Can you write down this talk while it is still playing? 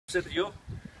Sit you.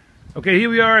 Okay, here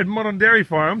we are at Modern Dairy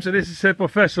Farms, and this is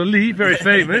Professor Lee, very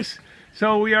famous.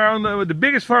 So we are on the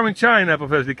biggest farm in China,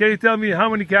 Professor Lee. Can you tell me how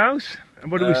many cows?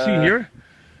 And what do we see here?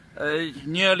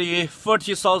 Nearly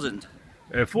 40,000.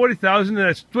 40,000, and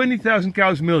that's 20,000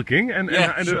 cows milking. And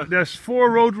Sure. there's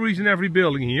 4 rotaries in every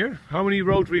building here. How many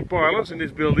rotary parlors in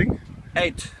this building?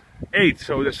 8. 8.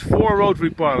 So there's 4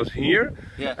 rotary parlors here,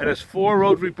 Yeah. and there's 4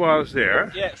 rotary parlors there.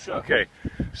 Yeah, sure. Okay.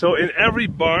 So in every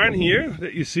barn here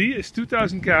that you see is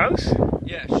 2,000 cows.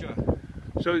 Yeah, sure.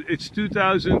 So it's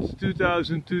 2,000,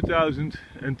 2,000, 2,000,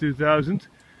 and 2,000.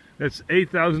 That's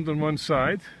 8,000 on one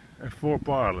side, and 4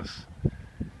 parlors,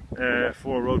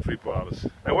 4 rotary parlors.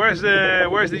 And where's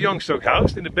the young stock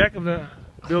housed? In the back of the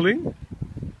building?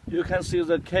 You can see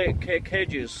the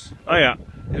cages. Oh yeah.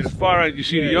 As far as you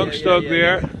see the young stock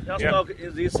there. Young stock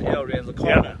is this area in the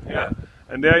corner. Yeah.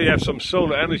 And there you have some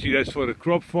solar energy. That's for the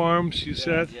crop farms. You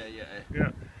said.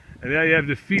 Yeah. And there you have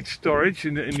the feed storage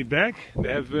in the back.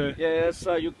 They have. Yes,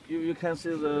 you can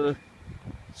see the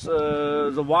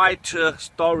white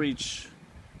storage.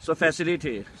 So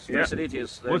facilities. What's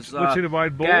in the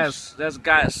white balls? Gas. There's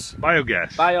gas.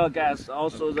 Biogas. Biogas.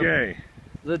 Also Okay.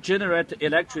 the generate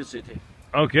electricity.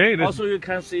 Okay. Also, you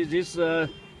can see this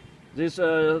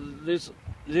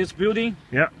building.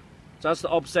 Yeah. Just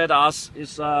opposite us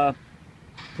is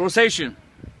procession.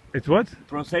 It's what?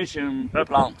 Procession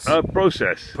plants.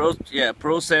 Process.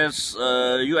 Process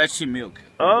UHT milk.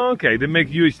 Oh, okay. They make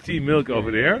UHT milk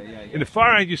over there. Yeah. In the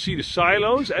far end, you see the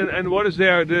silos, and what is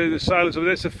there? The silos over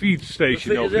there. That's a feed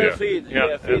station over there. Feed, feed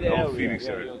area. Feeding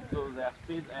center. You go to the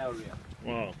feed area.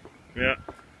 Wow. Yeah.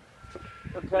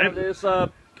 Okay, there's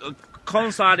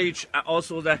corn silage,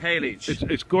 also the haylage.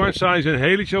 It's corn silage and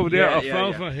haylage over there. Yeah,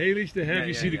 Alfalfa, haylage. They have.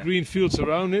 You see the green fields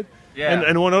around it. Yeah.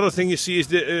 And one other thing you see is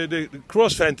the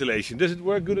cross ventilation. Does it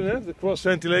work good enough? The cross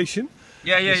ventilation.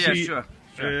 Sure.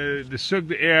 They suck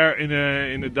the air in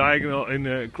a diagonal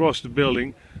across the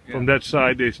building. From that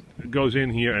side, it goes in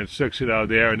here and sucks it out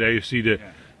there. And there you see the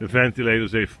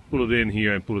ventilators. They pull it in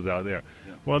here and pull it out there.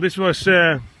 Yeah. Well, this was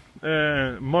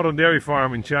Modern Dairy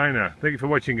Farm in China. Thank you for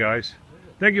watching, guys.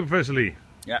 Thank you, Professor Lee.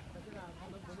 Yeah.